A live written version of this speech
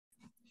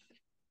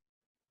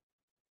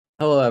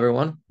Hello,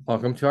 everyone.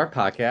 Welcome to our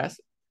podcast.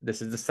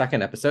 This is the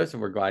second episode, so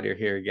we're glad you're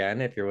here again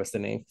if you're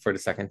listening for the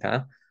second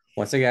time.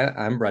 Once again,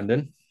 I'm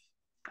Brendan.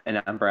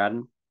 And I'm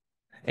Bradden.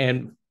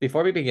 And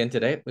before we begin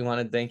today, we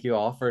want to thank you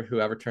all for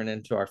whoever turned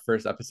into our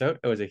first episode.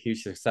 It was a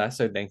huge success,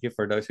 so thank you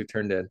for those who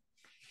turned in.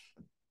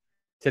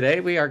 Today,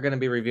 we are going to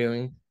be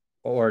reviewing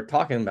or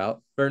talking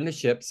about Burn the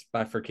Ships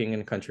by For King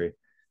and Country.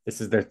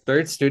 This is their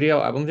third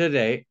studio album to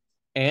date,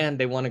 and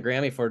they won a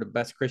Grammy for the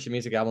Best Christian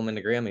Music Album in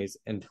the Grammys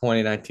in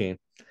 2019.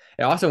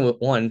 It also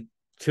won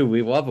two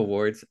We Love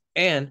Awards,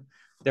 and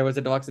there was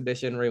a deluxe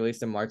edition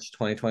released in March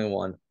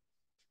 2021.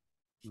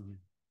 Mhm.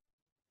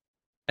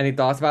 Any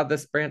thoughts about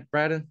this,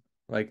 Braden?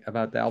 Like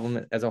about the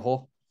album as a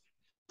whole?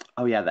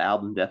 Oh yeah, the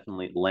album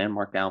definitely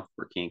landmark album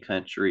for King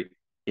Country.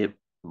 It,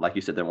 like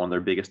you said, they're one of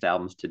their biggest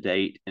albums to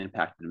date,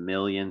 impacted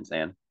millions,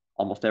 and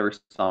almost every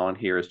song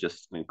here is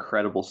just an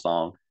incredible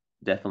song.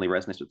 Definitely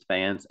resonates with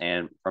fans,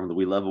 and from the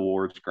We Love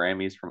Awards,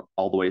 Grammys, from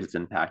all the ways it's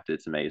impacted,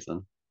 it's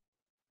amazing.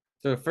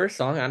 So the first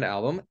song on the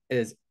album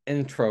is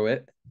Intro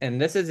It, and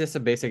this is just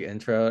a basic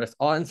intro. It's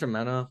all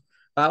instrumental.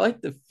 But I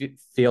like the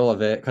feel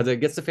of it because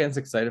it gets the fans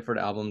excited for the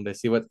album to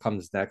see what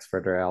comes next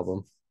for their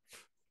album.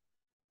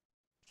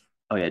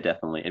 Oh yeah,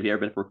 definitely. If you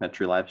ever been for a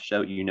country live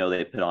show, you know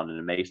they put on an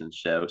amazing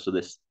show. So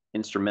this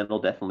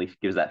instrumental definitely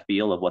gives that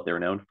feel of what they're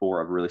known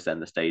for, of really setting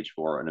the stage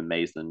for an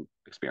amazing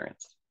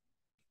experience.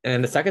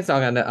 And the second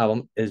song on the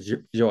album is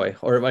Joy,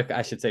 or like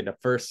I should say, the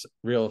first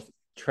real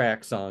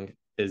track song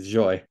is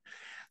Joy.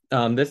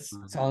 This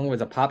song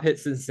was a pop hit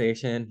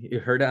sensation. You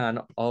heard it on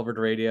all over the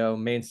radio,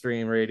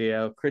 mainstream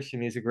radio, Christian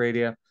music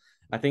radio.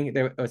 I think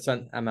there was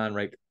some I'm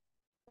on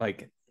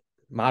like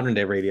modern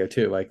day radio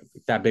too, like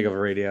that big of a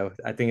radio.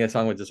 I think that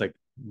song was just like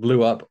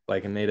blew up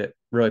like and made it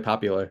really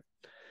popular.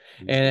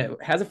 And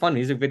it has a fun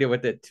music video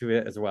with it to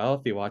it as well.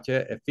 If you watch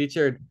it, it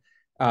featured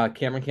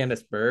Cameron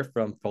Candace Burr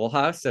from Full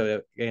House, so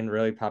it gained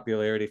really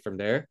popularity from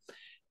there.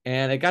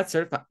 And it got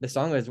certified. The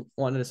song was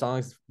one of the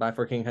songs by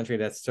For King Country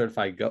that's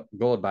certified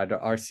gold by the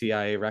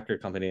RCIA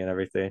record company and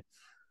everything.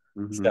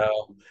 Mm-hmm.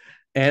 So,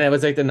 and it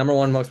was like the number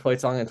one most played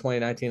song in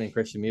 2019 in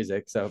Christian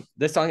music. So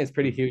this song is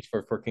pretty huge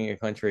for King and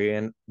Country.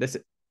 And this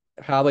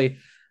probably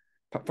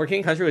For King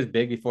and Country was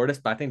big before this,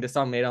 but I think this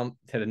song made them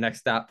to the next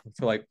step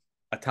to like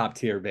a top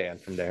tier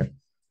band from there.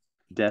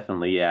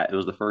 Definitely, yeah. It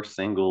was the first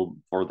single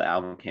before the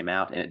album came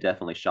out, and it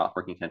definitely shot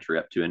Breaking Country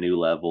up to a new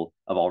level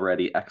of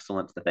already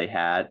excellence that they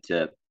had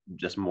to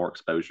just more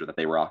exposure that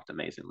they rocked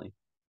amazingly.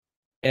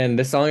 And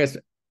this song is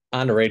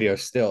on the radio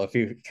still. If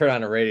you turn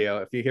on the radio,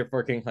 if you hear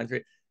For King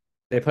Country,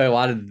 they play a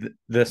lot of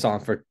this song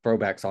for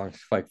throwback songs,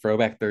 like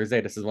Throwback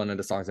Thursday. This is one of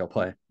the songs they'll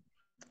play.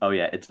 Oh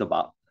yeah, it's the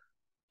bop.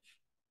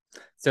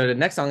 So the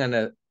next song on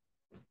the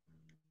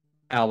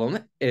album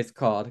is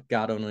called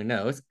God Only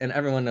Knows, and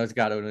everyone knows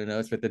God Only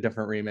Knows with the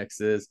different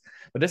remixes.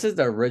 But this is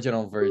the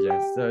original version.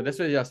 So this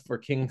was just for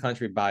King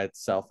Country by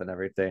itself and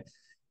everything.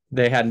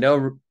 They had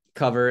no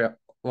cover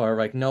or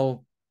like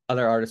no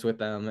other artists with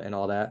them and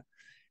all that.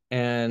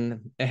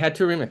 And it had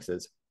two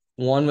remixes,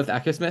 one with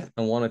Echo Smith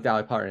and one with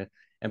Dolly Parton.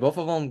 And both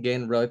of them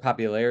gained really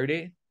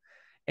popularity.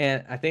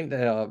 And I think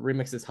the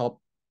remixes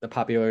helped the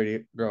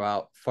popularity grow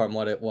out from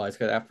what it was.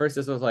 Because at first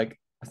this was like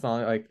a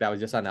song like that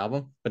was just on an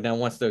album, but then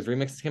once those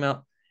remixes came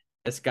out,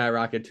 it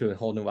skyrocketed to a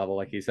whole new level,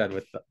 like you said,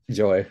 with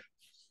Joy.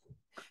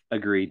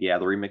 Agreed. Yeah,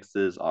 the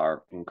remixes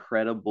are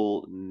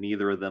incredible.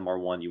 Neither of them are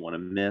one you want to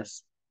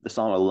miss. The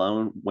song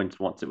alone,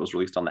 once it was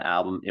released on the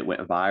album, it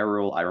went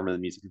viral. I remember the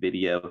music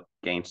video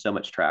gained so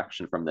much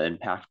traction from the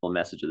impactful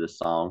message of this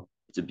song.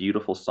 It's a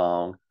beautiful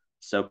song,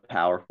 so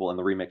powerful, and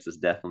the remixes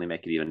definitely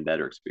make it even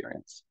better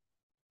experience.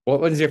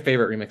 What was your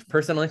favorite remix?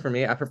 Personally, for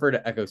me, I prefer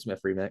the Echo Smith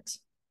remix.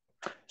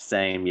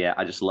 Same, yeah.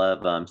 I just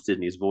love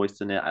Sydney's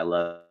voice in it. I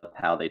love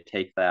how they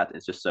take that.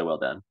 It's just so well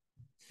done.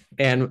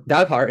 And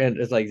Dolly Parton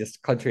is like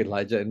just country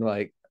legend,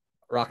 like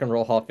rock and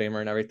roll Hall of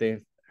Famer and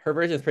everything. Her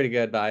version is pretty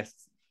good, but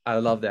I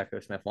love the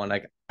Echo Smith one.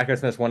 Like Echo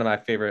Smith's one of my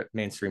favorite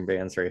mainstream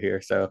bands right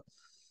here.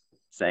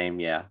 Same,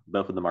 yeah.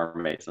 Both of them are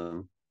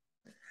amazing.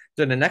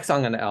 So the next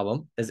song on the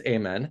album is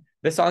Amen.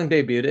 This song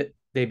debuted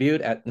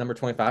at number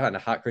 25 on the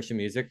Hot Christian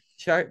Music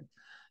chart.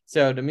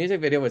 So the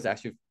music video was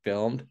actually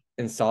filmed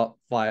in Salt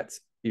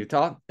Flats,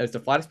 Utah. It's the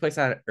flattest place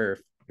on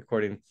earth,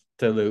 according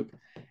to Luke.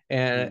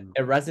 And Mm.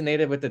 it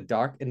resonated with the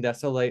dark and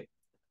desolate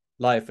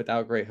life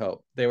without great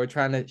hope. They were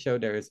trying to show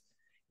there's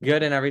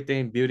good in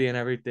everything, beauty in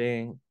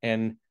everything.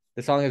 And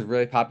the song is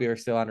really popular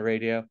still on the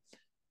radio.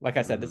 Like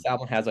I said, Mhm. this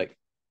album has like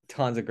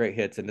tons of great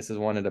hits, and this is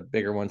one of the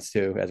bigger ones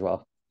too, as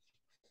well.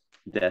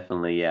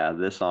 Definitely, yeah.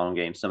 This song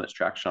gained so much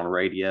traction on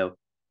radio.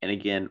 And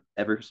again,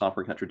 every song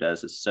for country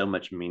does is so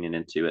much meaning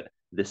into it.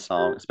 This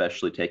song,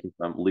 especially taken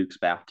from Luke's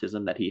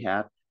baptism that he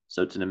had.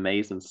 So it's an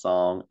amazing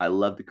song. I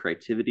love the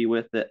creativity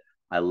with it.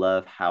 I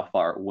love how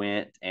far it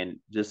went and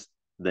just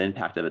the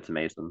impact of it's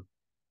amazing.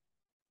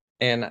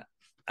 And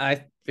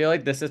I feel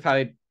like this is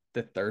probably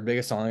the third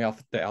biggest song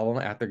off the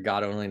album after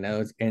God Only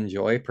Knows and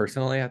Joy.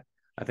 Personally,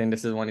 I think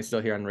this is one you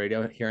still hear on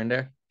radio here and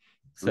there.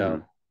 So,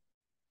 Mhm.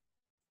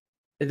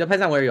 it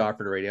depends on where you are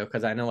for the radio,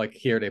 because I know like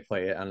here they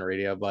play it on the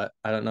radio, but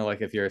I don't know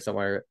like if you're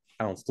somewhere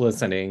else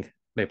listening,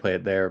 they play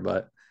it there,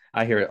 but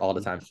I hear it all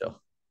the time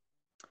still.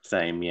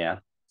 Same, yeah.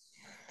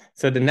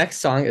 So the next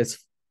song is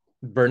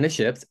Burn the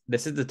Ships.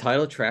 This is the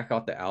title track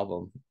off the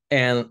album.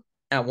 And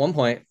at one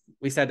point,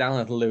 we sat down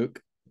with Luke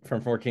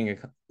from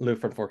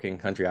 14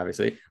 Country,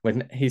 obviously,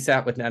 when he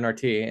sat with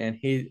NRT and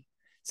he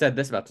said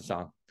this about the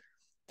song.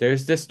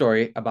 There's this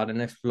story about an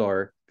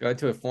explorer going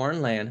to a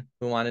foreign land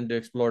who wanted to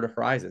explore the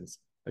horizons,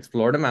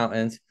 explore the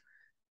mountains,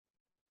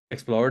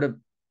 explore the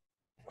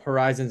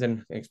horizons,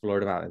 and explore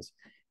the mountains.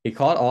 He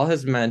called all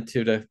his men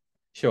to the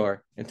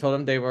shore and told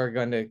them they were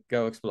going to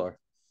go explore.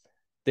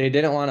 They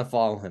didn't want to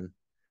follow him.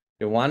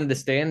 They wanted to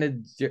stay in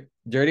the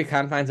dirty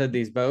confines of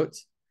these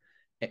boats.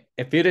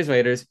 A few days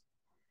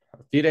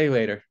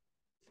later,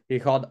 he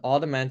called all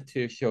the men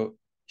to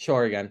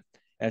shore again.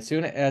 As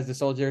soon as the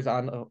soldiers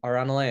are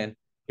on the land,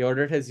 he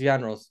ordered his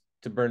generals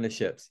to burn the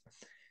ships.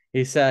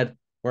 He said,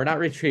 "We're not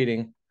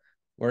retreating.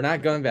 We're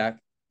not going back.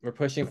 We're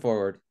pushing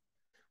forward."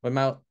 When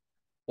my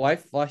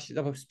wife flushed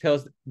those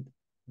pills,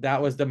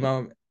 that was the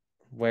moment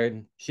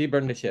when she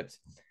burned the ships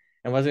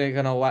and wasn't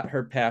going to let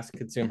her past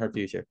consume her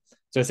future.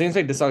 So it seems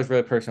like this song is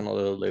really personal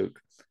to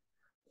Luke.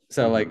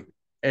 So like Mm-hmm.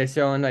 it's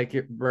showing like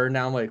you burn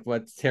down like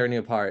what's tearing you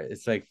apart.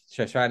 It's like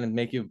just trying to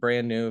make you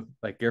brand new,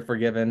 like you're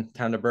forgiven.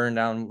 Time to burn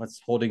down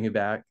what's holding you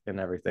back and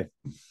everything.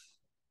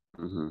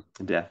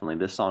 Definitely.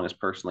 This song is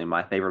personally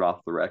my favorite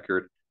off the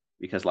record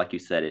because, like you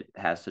said, it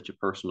has such a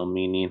personal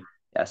meaning.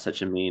 It has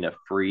such a meaning of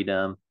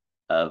freedom,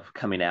 of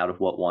coming out of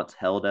what once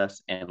held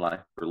us, and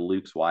like for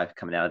Luke's wife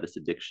coming out of this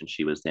addiction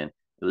she was in.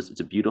 It's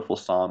a beautiful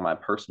song, my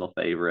personal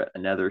favorite.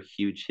 Another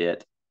huge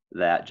hit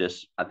that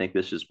just I think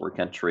this is Work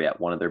Country at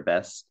one of their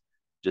best,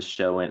 just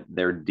showing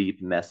their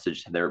deep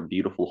message, their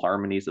beautiful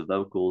harmonies of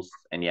vocals,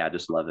 and yeah, I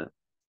just love it.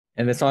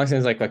 And the song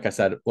seems like I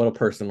said, what a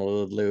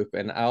personal Luke.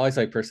 And I always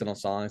like personal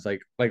songs,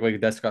 like we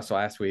discussed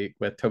last week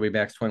with Toby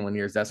Mac's 21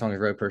 Years. That song is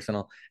really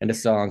personal, and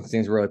this song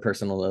seems really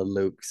personal to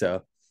Luke.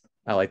 So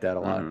I like that a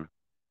lot. Mm-hmm.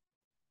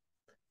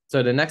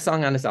 So the next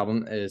song on this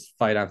album is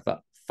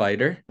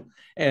Fighter,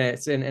 and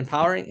it's an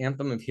empowering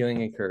anthem of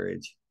healing and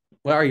courage.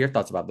 What are your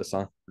thoughts about this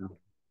song?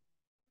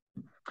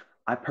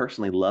 I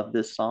personally love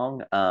this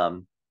song.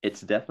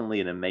 It's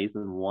definitely an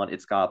amazing one.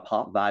 It's got a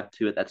pop vibe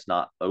to it that's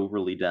not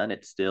overly done.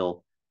 It's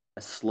still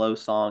a slow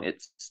song.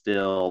 It's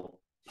still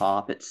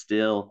pop. It's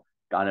still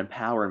got an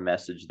empowering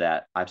message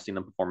that I've seen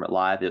them perform it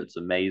live. It's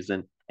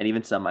amazing. And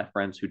even some of my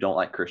friends who don't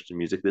like Christian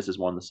music, this is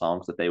one of the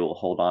songs that they will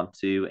hold on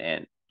to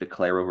and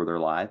declare over their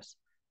lives.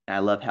 And I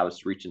love how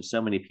it's reaching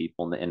so many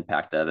people and the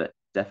impact of it.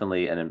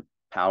 Definitely an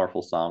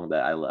powerful song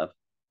that I love.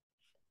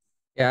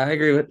 Yeah, I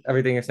agree with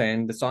everything you're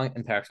saying. The song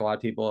impacts a lot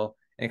of people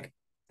and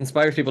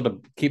inspires people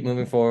to keep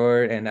moving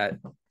forward, and that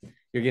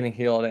you're getting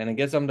healed, and it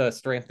gives them the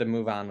strength to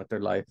move on with their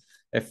life.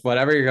 If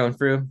whatever you're going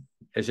through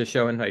is just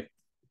showing like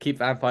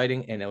keep on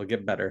fighting and it'll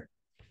get better.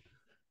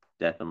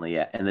 Definitely,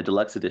 yeah. And the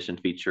deluxe edition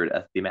featured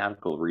a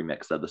thematical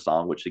remix of the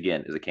song, which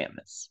again is a can't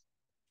miss.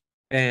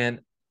 And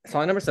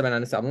song number 7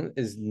 on this album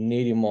is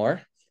Need You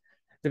More.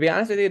 To be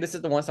honest with you, this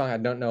is the one song I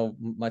don't know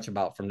much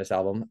about from this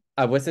album.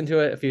 I've listened to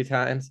it a few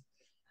times,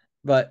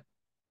 but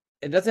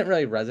it doesn't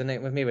really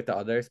resonate with me with the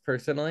others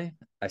personally.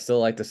 I still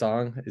like the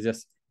song. It's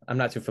just I'm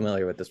not too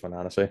familiar with this one,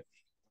 honestly.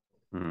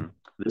 Hmm.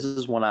 This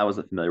is one I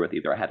wasn't familiar with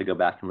either. I had to go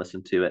back and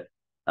listen to it.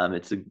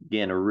 It's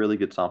again a really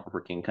good song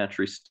for King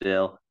Country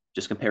still.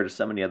 Just compared to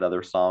so many of the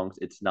other songs,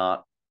 it's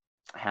not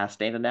has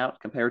standing out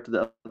compared to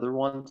the other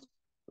ones.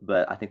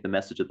 But I think the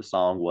message of the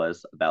song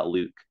was about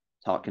Luke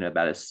talking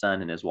about his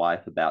son and his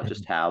wife about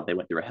just how they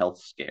went through a health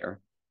scare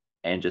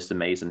and just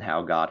amazing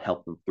how God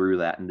helped them through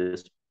that. And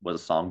this was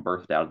a song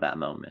birthed out of that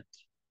moment.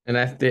 And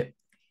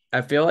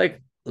I feel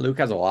like Luke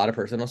has a lot of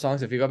personal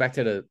songs. If you go back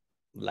to the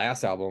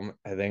last album,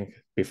 I think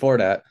before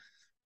that,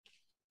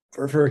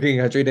 for King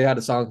Country, they had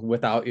a song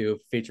 "Without You"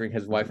 featuring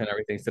his wife and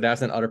everything. So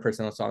that's an other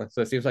personal song.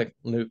 So it seems like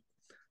Luke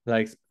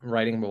likes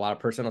writing a lot of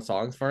personal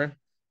songs for him.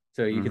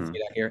 So you can see Mm-hmm.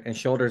 that here. And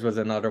 "Shoulders" was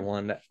another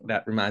one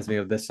that reminds me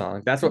of this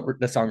song. That's what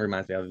the song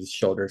reminds me of is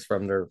 "Shoulders"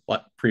 from their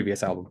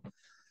previous album.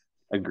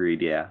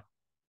 Agreed. Yeah.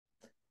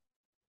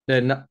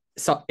 Then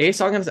so a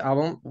song on this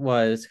album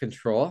was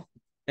 "Control,"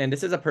 and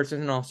this is a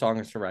personal song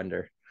of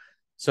surrender.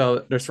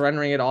 So they're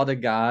surrendering it all to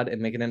God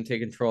and making them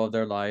take control of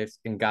their lives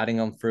and guiding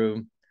them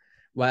through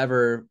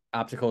whatever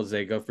obstacles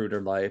they go through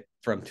their life,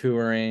 from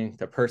touring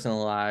to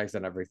personal lives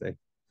and everything.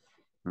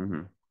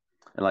 Mm-hmm.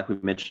 And like we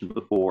mentioned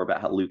before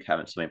about how Luke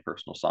having so many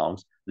personal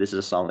songs, this is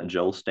a song that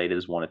Joel stated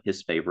is one of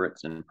his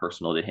favorites and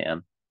personal to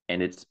him.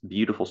 And it's a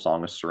beautiful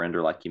song of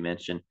surrender, like you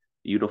mentioned,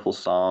 beautiful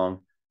song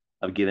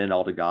of giving it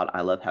all to God.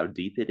 I love how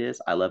deep it is.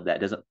 I love that.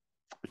 It doesn't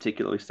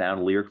particularly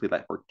sound lyrically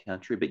like Work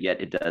Country, but yet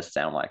it does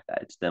sound like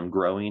that. It's them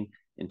growing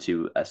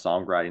into a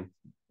songwriting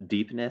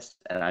deepness.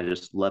 And I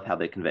just love how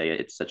they convey it.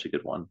 It's such a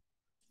good one.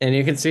 And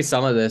you can see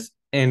some of this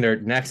in their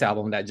next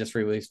album that just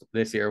released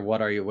this year,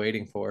 What Are You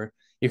Waiting For?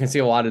 You can see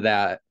a lot of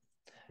that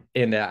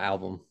in that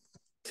album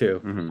too.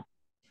 Mm-hmm.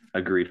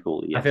 Agreed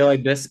fully. I feel Yes.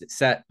 like this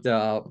set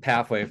the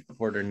pathway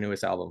for their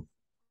newest album.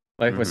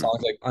 like with Mm-hmm.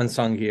 songs like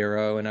Unsung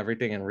Hero and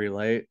everything and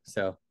Relate.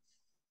 So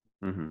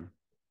Mm-hmm.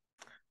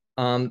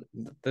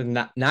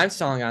 the ninth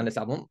song on this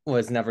album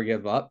was Never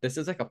Give Up. This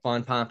is like a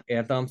fun pop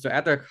anthem. So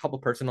after a couple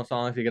personal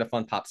songs, you get a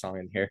fun pop song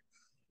in here.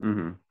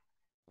 Mm-hmm.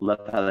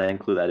 Love how they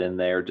include that in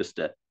there just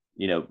to,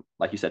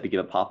 like you said, to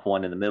give a pop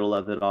one in the middle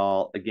of it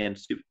all. Again,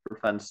 super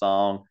fun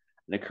song,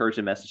 an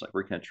encouraging message like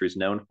Free Country is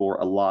known for.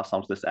 A lot of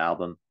songs this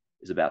album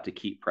is about to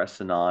keep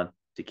pressing on,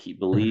 to keep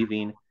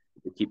believing,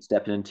 to keep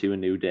stepping into a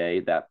new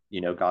day that,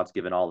 God's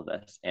given all of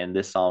us. And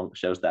this song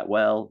shows that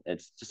well.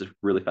 It's just a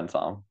really fun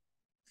song.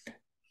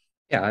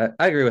 Yeah,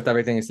 I agree with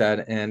everything you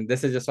said. And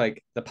this is just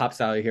like the pop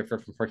style you hear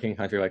for King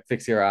Country, like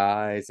Fix Your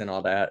Eyes and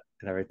all that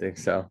and everything.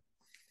 So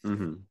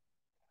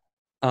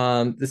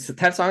Mm-hmm. this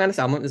 10th song on this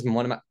album is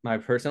one of my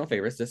personal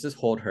favorites. This is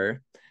Hold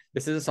Her.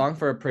 This is a song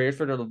for prayers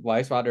for their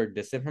wives while they're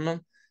distant from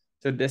them.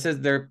 So this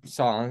is their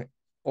song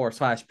or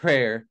slash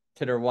prayer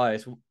to their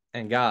wives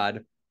and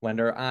God when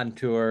they're on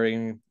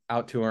touring,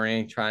 out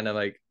touring, trying to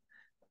like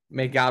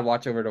make God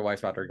watch over their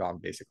wives while they're gone,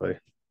 basically.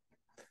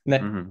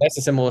 Mm-hmm. That's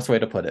the simplest way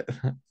to put it.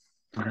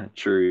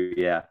 True.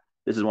 Yeah.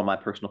 This is one of my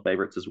personal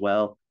favorites as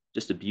well.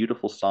 Just a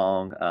beautiful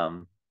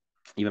song.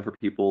 Even for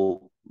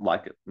people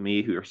like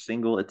me who are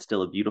single, it's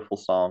still a beautiful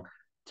song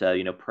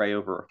to, pray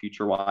over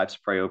future wives,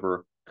 pray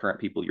over current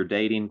people you're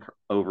dating,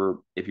 over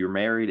if you're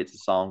married. It's a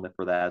song that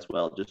for that as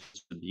well. Just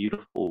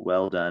beautiful,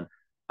 well done.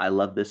 I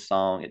love this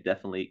song. It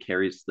definitely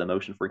carries the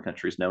emotion Free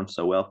Country is known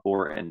so well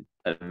for in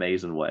an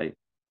amazing way.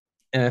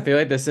 And I feel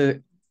like this is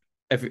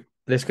if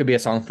this could be a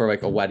song for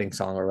like a wedding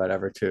song or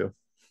whatever too.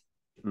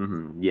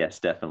 Mm-hmm. Yes,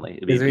 definitely.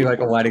 It'd be a Gives me like a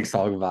beautiful wedding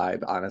song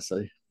vibe,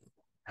 honestly.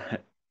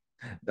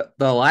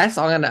 The last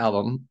song on the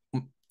album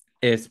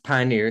is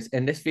Pioneers,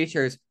 and this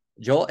features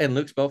Joel and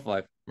Luke's both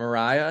wife,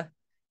 Mariah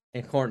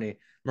and Courtney.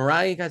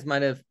 Mariah, you guys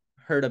might have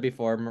heard of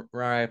before,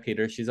 Mariah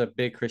Peters. She's a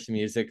big Christian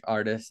music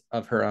artist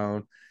of her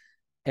own.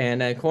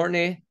 And then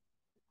Courtney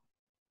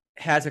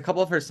has a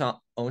couple of her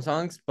own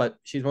songs, but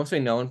she's mostly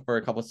known for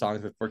a couple of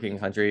songs with Working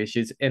Country.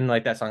 She's in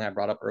like that song I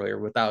brought up earlier,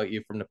 Without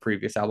You from the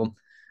previous album.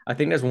 I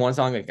think there's one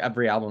song like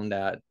every album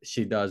that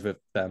she does with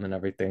them and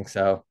everything.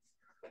 So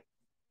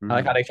I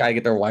like how Mhm. they try to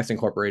get their wives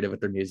incorporated with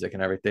their music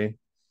and everything.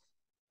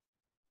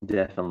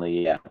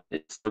 Definitely, yeah.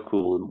 It's so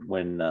cool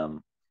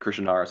when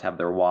Christian artists have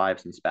their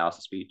wives and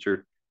spouses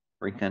featured.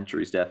 Free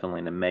Country is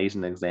definitely an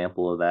amazing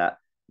example of that.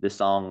 This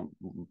song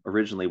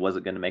originally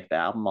wasn't going to make the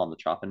album on the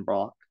chopping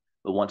block,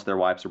 but once their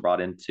wives were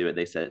brought into it,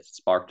 they said it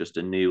sparked just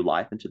a new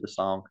life into the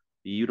song.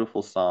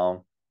 Beautiful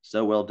song,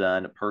 so well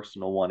done, a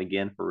personal one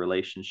again for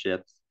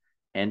relationships,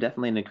 and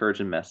definitely an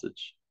encouraging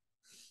message.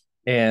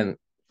 And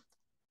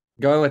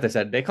going with this,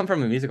 they come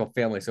from a musical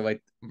family. So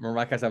like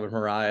Rebecca said with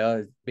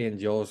Mariah being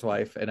Joel's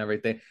wife and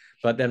everything.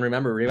 But then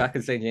remember,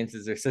 Rebecca St. James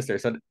is their sister.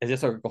 So it's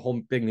just like a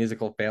whole big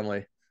musical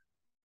family.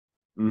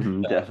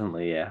 Hmm, So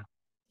definitely, yeah.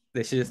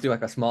 they should just do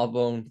like a small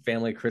bone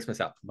family Christmas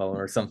album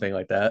or something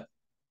like that.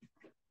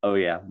 Oh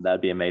yeah,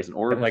 that'd be amazing.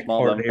 Or And a like small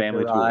bone Courtney,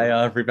 family tour.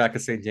 Mariah, Rebecca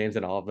St. James,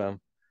 and all of them.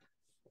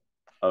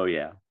 Oh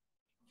yeah.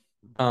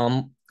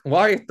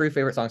 What are your three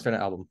favorite songs from the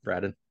album,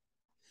 Braden?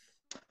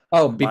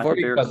 Oh, My before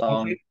we favorite go,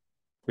 song.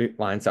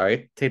 rewind,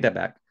 sorry, take that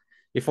back.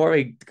 Before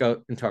we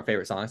go into our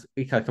favorite songs,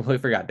 we completely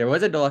forgot there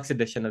was a deluxe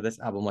edition of this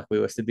album, like we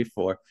listed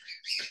before,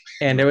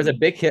 and there was a Hmm.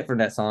 big hit from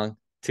that song,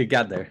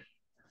 "Together."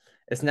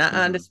 It's not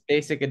on Hmm. this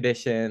basic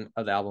edition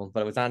of the album,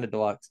 but it was on the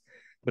deluxe.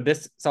 But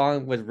this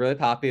song was really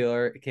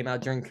popular. It came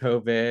out during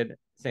COVID,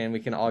 saying we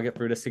can all get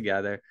through this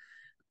together.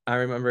 I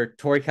remember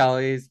Tori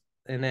Kelly's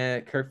in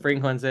it, Kirk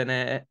Franklin's in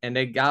it, and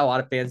they got a lot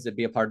of fans to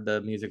be a part of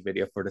the music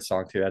video for the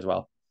song too as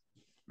well.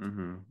 Hmm.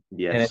 And it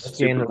Yes, just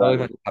gained super really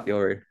glad. much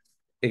popularity.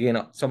 It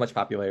gained so much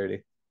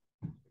popularity.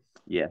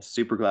 Yes,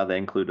 super glad they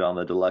included on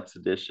the deluxe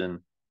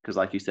edition because,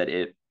 like you said,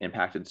 it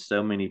impacted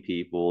so many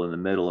people in the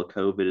middle of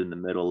COVID, in the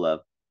middle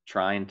of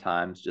trying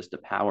times. Just a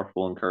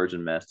powerful,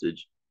 encouraging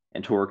message.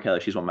 And Tori Kelly,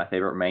 she's one of my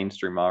favorite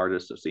mainstream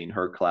artists. So seeing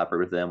her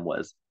collaborate with them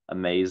was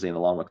amazing,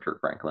 along with Kirk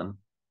Franklin.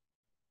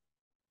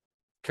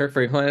 Kirk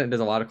Franklin does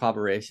a lot of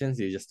collaborations.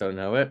 You just don't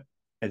know it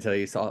until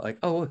you saw it, like,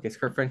 oh look, it's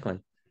Kirk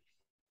Franklin.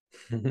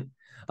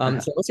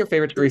 So what's your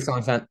favorite three True.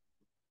 songs on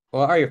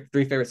what are your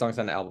three favorite songs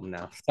on the album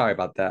now? Sorry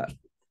about that.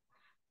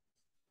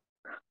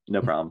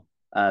 No problem.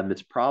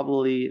 It's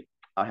probably,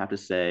 I have to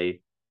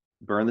say,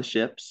 Burn the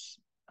Ships,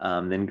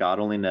 then God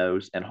Only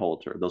Knows, and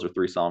Hold Her. Those are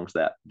three songs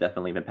that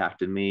definitely have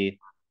impacted me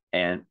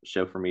and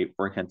show for me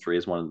Foreign Country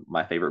is one of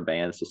my favorite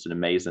bands. Just an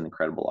amazing,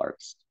 incredible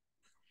artist.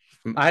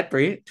 I had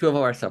three. Two of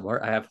them are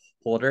similar. I have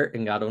Holder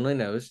and God Only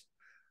Knows.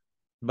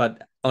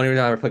 But only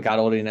reason I ever put God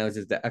Only Knows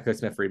is the Echo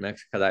Smith remix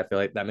because I feel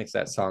like that makes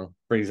that song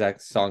brings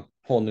that song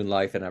whole new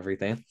life and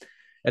everything.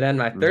 And then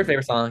my third Mm-hmm.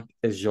 favorite song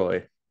is Joy.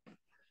 Mm-hmm.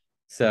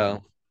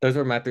 So those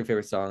were my three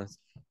favorite songs.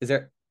 Is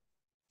there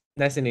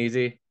nice and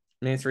easy,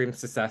 mainstream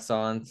success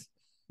songs.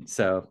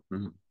 So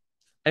Mm-hmm.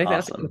 anything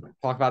else you Awesome. can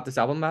talk about this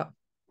album about?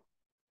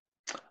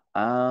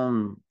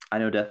 I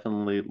know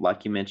definitely,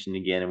 like you mentioned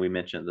again, and we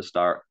mentioned at the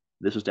start,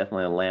 this was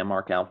definitely a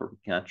landmark album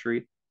for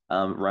country.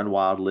 Run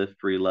Wild, Live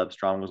Free, Love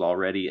Strong was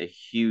already a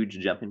huge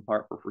jumping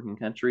part for freaking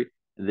country.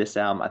 This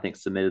album, I think,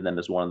 cemented them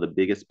as one of the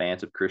biggest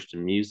bands of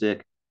Christian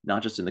music,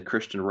 not just in the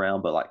Christian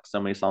realm, but like so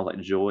many songs like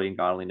Joy and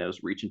God Only Knows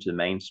reach into the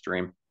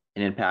mainstream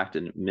and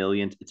impacted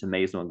millions. It's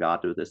amazing what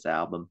God did with this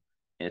album.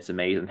 And it's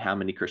amazing how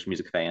many Christian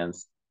music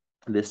fans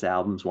this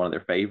album is one of their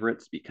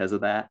favorites because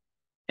of that.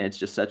 And it's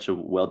just such a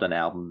well done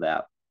album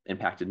that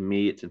impacted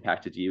me. It's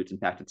impacted you. It's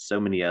impacted so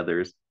many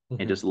others. And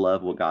Mhm. just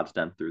love what God's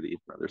done through these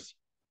brothers.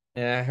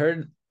 And I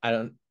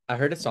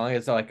heard a song.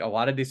 It's like a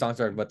lot of these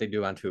songs are what they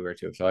do on tour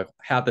too. So like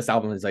half this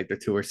album is like the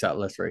tour set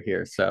list right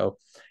here. So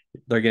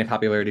they're getting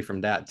popularity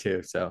from that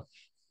too. So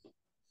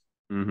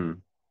Mm-hmm.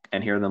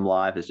 And hearing them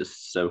live is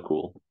just so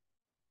cool.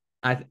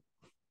 I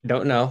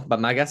don't know, but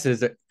my guess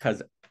is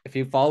because if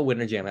you follow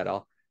Winter Jam at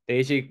all, they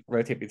usually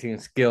rotate between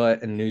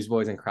Skillet and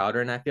Newsboys and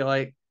Crowder, and I feel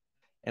like,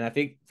 and I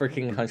think for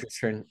King of Country's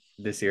turn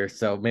this year,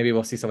 so maybe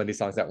we'll see some of these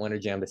songs at Winter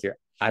Jam this year.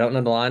 I don't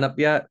know the lineup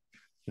yet.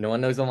 No one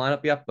knows the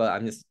lineup yet, but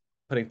I'm just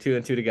putting two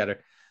and two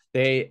together.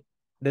 They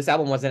This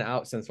album wasn't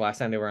out since last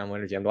time they were on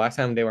Winter Jam. The last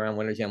time they were on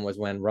Winter Jam was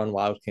when Run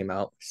Wild came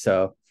out.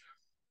 So,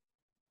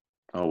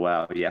 Oh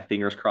wow, yeah.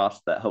 Fingers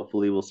crossed that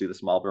hopefully we'll see the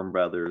Smallburn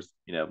brothers,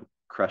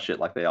 crush it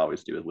like they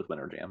always do with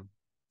Winter Jam.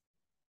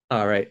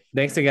 all right.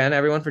 Thanks again,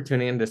 everyone, for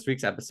tuning in this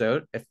week's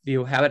episode. If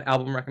you have an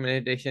album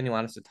recommendation you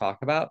want us to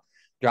talk about,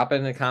 drop it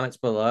in the comments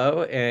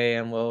below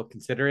and we'll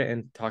consider it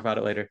and talk about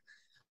it later.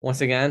 Once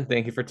again,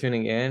 thank you for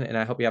tuning in, and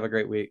I hope you have a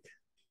great week.